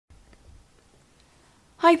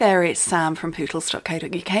Hi there, it's Sam from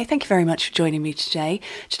Pootles.co.uk. Thank you very much for joining me today.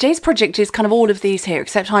 Today's project is kind of all of these here,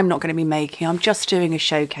 except I'm not going to be making. I'm just doing a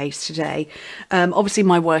showcase today. Obviously,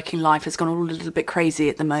 my working life has gone all a little bit crazy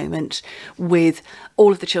at the moment with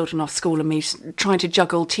all of the children off school and me trying to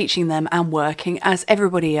juggle teaching them and working as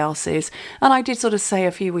everybody else is. And I did sort of say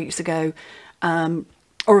a few weeks ago,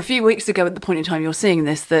 or a few weeks ago at the point in time you're seeing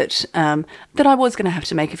this, that that I was going to have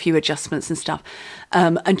to make a few adjustments and stuff,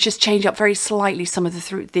 and just change up very slightly some of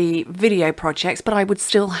the video projects, but I would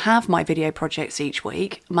still have my video projects each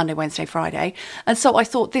week, Monday, Wednesday, Friday. And so I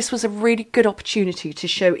thought this was a really good opportunity to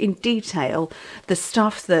show in detail the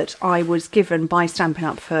stuff that I was given by Stampin'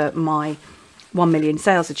 Up for my 1 million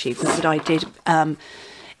sales achievements that I did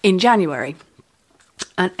in January.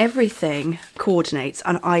 And everything coordinates,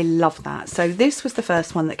 and I love that. So this was the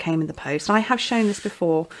first one that came in the post. I have shown this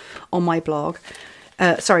before on my blog,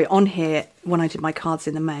 on here when I did my cards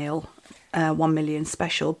in the mail, 1 million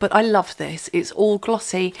special. But I love this. It's all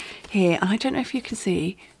glossy here, and I don't know if you can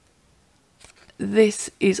see, this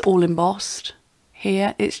is all embossed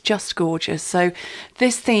here. It's just gorgeous. So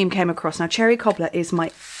this theme came across. Now, Cherry Cobbler is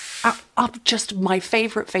just my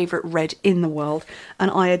favourite red in the world,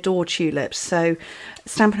 and I adore tulips. So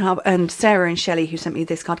Stampin' Up and Sarah and Shelley, who sent me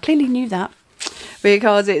this card, clearly knew that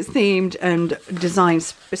because it's themed and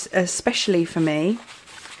designed especially for me.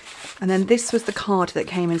 And then this was the card that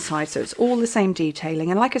came inside, so it's all the same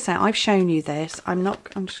detailing. And like I said, I've shown you this. I'm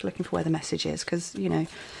just looking for where the message is, because you know,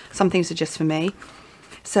 some things are just for me.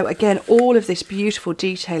 So again, all of this beautiful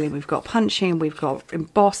detailing. We've got punching, we've got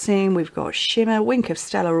embossing, we've got shimmer, wink of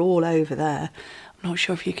Stella all over there. I'm not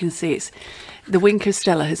sure if you can see, it's the wink of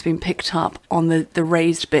Stella has been picked up on the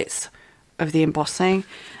raised bits of the embossing,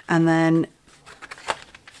 and then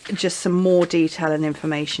just some more detail and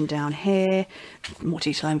information down here, more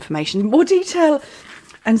detail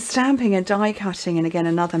and stamping and die cutting, and again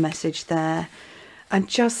another message there. And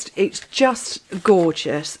it's just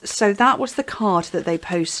gorgeous. So that was the card that they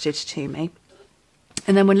posted to me.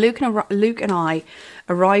 And then when Luke and I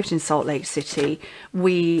arrived in Salt Lake City,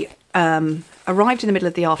 we arrived in the middle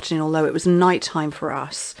of the afternoon, although it was night time for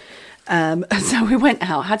us. So we went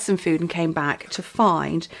out, had some food, and came back to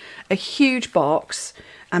find a huge box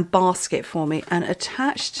and basket for me. And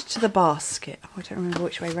attached to the basket, oh, I don't remember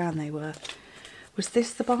which way around they were. Was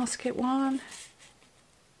this the basket one?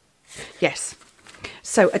 Yes.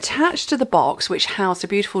 So attached to the box, which housed a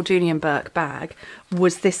beautiful Dooney and Burke bag,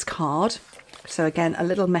 was this card. So again, a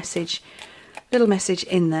little message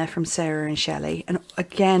in there from Sarah and Shelley. And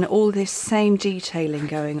again, all this same detailing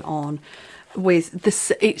going on with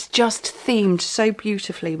this. It's just themed so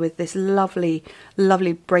beautifully with this lovely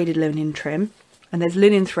braided linen trim. And there's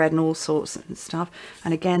linen thread and all sorts and stuff.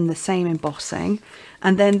 And again, the same embossing.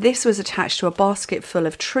 And then this was attached to a basket full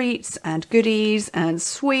of treats and goodies and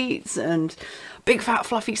sweets and big fat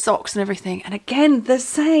fluffy socks and everything. And again, the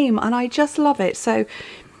same. And I just love it. So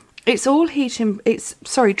it's all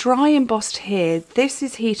dry embossed here. This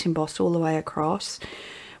is heat embossed all the way across.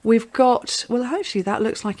 We've got, well, actually that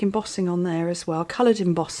looks like embossing on there as well. Coloured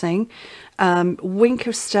embossing. Wink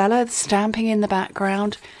of Stella, stamping in the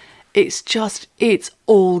background. It's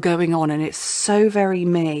all going on, and it's so very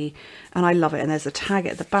me, and I love it. And there's a tag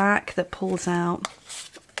at the back that pulls out,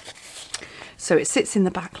 so it sits in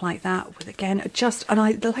the back like that with, again,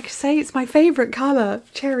 and like I say, it's my favourite colour,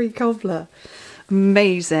 Cherry Cobbler.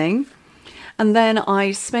 Amazing. And then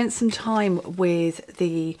I spent some time with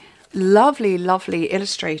the lovely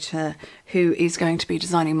illustrator who is going to be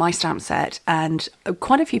designing my stamp set, and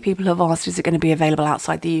quite a few people have asked, is it going to be available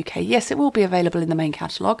outside the UK? Yes, it will be available in the main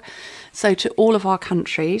catalogue, so to all of our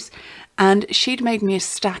countries. And she'd made me a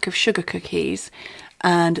stack of sugar cookies,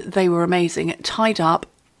 and they were amazing, tied up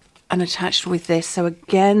and attached with this. So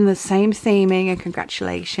again, the same theming, and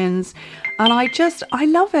congratulations. And I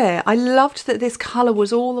love it. I loved that this colour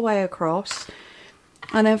was all the way across.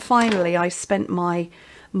 And then finally I spent my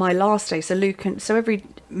last day, so every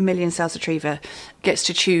million sales achiever gets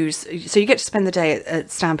to choose, so you get to spend the day at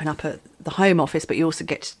Stampin' Up at the home office, but you also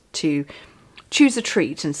get to choose a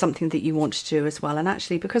treat and something that you want to do as well. And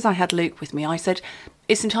actually, because I had Luke with me, I said,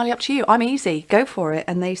 it's entirely up to you, I'm easy, go for it.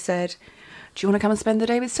 And they said, do you want to come and spend the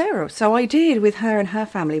day with Sarah? So I did, with her and her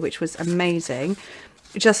family, which was amazing,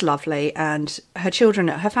 just lovely. And her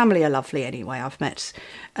family are lovely anyway. I've met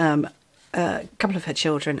a couple of her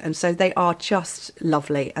children, and so they are just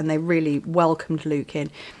lovely, and they really welcomed Luke in.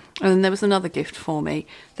 And then there was another gift for me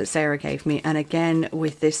that Sarah gave me, and again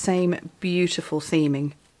with this same beautiful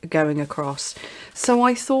theming going across. So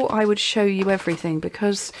I thought I would show you everything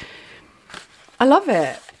because I love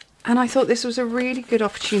it. And I thought this was a really good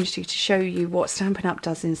opportunity to show you what Stampin' Up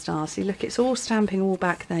does in stars. See, look, it's all stamping all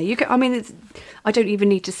back there. You can, I mean, I don't even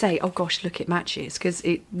need to say, oh gosh, look, it matches, because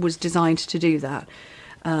it was designed to do that.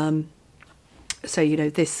 So, you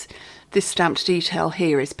know, this stamped detail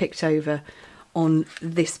here is picked over on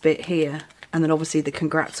this bit here. And then obviously the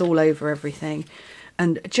congrats all over everything.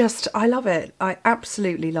 And just, I love it. I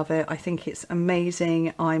absolutely love it. I think it's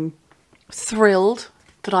amazing. I'm thrilled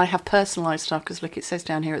that I have personalised stuff, because look, it says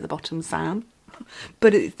down here at the bottom, Sam.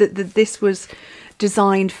 But this was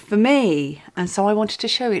designed for me, and so I wanted to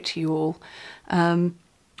show it to you all. I'm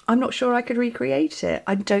not sure I could recreate it.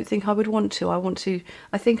 I don't think I would want to.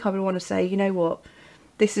 I think I would want to say, you know what,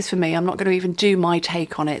 this is for me. I'm not going to even do my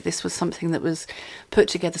take on it. This was something that was put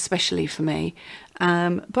together specially for me.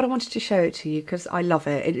 But I wanted to show it to you because I love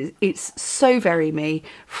it. It's so very me,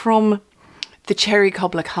 from the cherry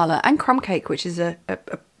cobbler colour and crumb cake, which is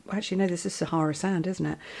actually no, this is Sahara sand, isn't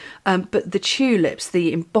it? But the tulips,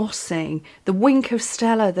 the embossing, the wink of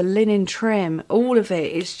Stella, the linen trim, all of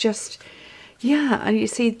it is just, yeah. And you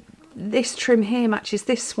see this trim here matches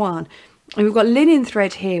this one. And we've got linen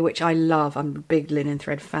thread here, which I love. I'm a big linen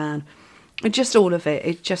thread fan. And just all of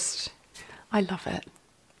it, I love it.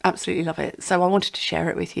 Absolutely love it. So I wanted to share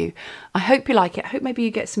it with you. I hope you like it. I hope maybe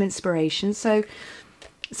you get some inspiration. So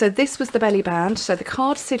this was the belly band. So the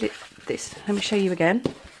card let me show you again.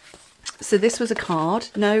 So this was a card.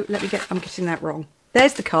 No, I'm getting that wrong.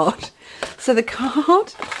 There's the card. So the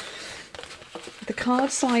card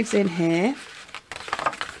slides in here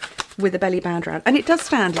with the belly band round, and it does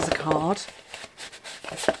stand as a card.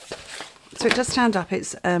 So it does stand up.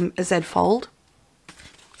 It's a Z fold.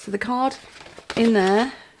 So the card in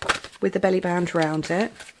there with the belly band round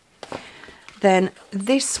it. Then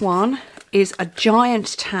this one is a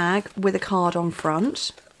giant tag with a card on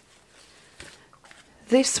front.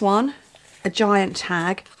 This one, a giant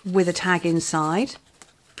tag with a tag inside.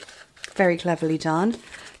 Very cleverly done.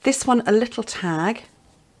 This one, a little tag.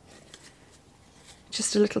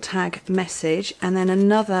 Just a little tag message, and then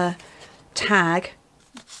another tag,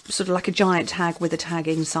 sort of like a giant tag with a tag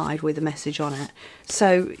inside with a message on it.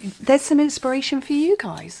 So there's some inspiration for you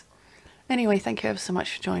guys. Anyway, thank you ever so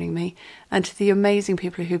much for joining me, and to the amazing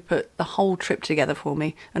people who put the whole trip together for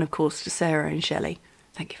me, and of course to Sarah and Shelley.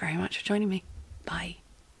 Thank you very much for joining me. Bye.